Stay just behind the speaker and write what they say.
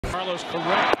Carlos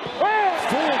correct.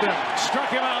 Fooled him. Struck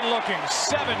him out looking.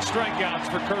 7 strikeouts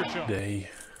for Kershaw. Day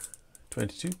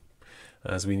 22.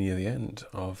 As we near the end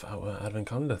of our advent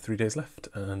calendar, 3 days left,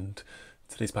 and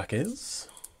today's pack is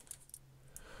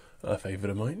a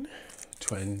favourite of mine,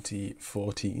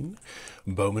 2014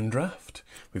 Bowman Draft.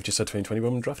 We've just had 2020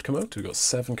 Bowman Draft come out. We've got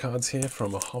 7 cards here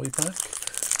from a hobby pack.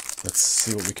 Let's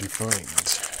see what we can find.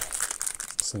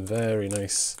 Some very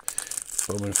nice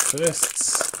Bowman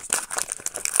firsts.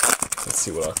 Let's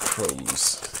see what our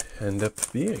chromes end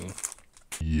up being.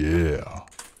 Yeah.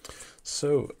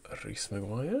 So, Reese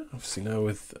McGuire, obviously now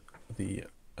with the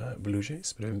Blue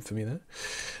Jays, bit of infamy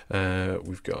there.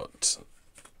 We've got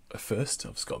a first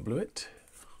of Scott Blewett,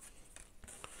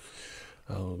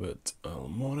 Albert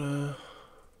Almora,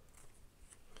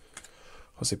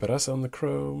 Jose Peraza on the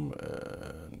chrome,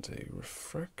 and a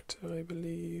refractor, I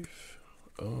believe,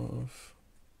 of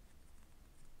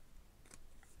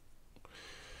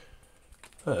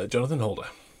Jonathan Holder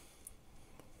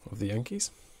of the Yankees.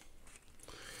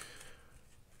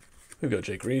 We've got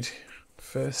Jake Reed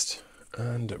first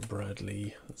and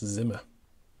Bradley Zimmer.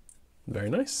 Very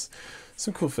nice.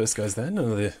 Some cool first guys there. None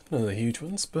of the huge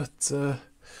ones, but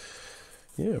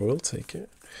yeah, we'll take it.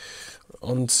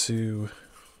 On to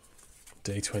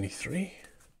day 23.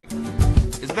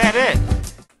 Is that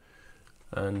it?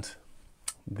 And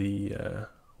the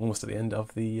almost at the end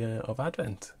of the of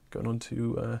Advent, going on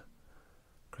to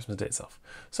Christmas Day itself.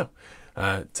 So,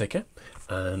 take care,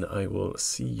 and I will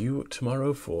see you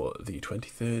tomorrow for the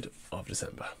 23rd of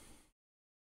December.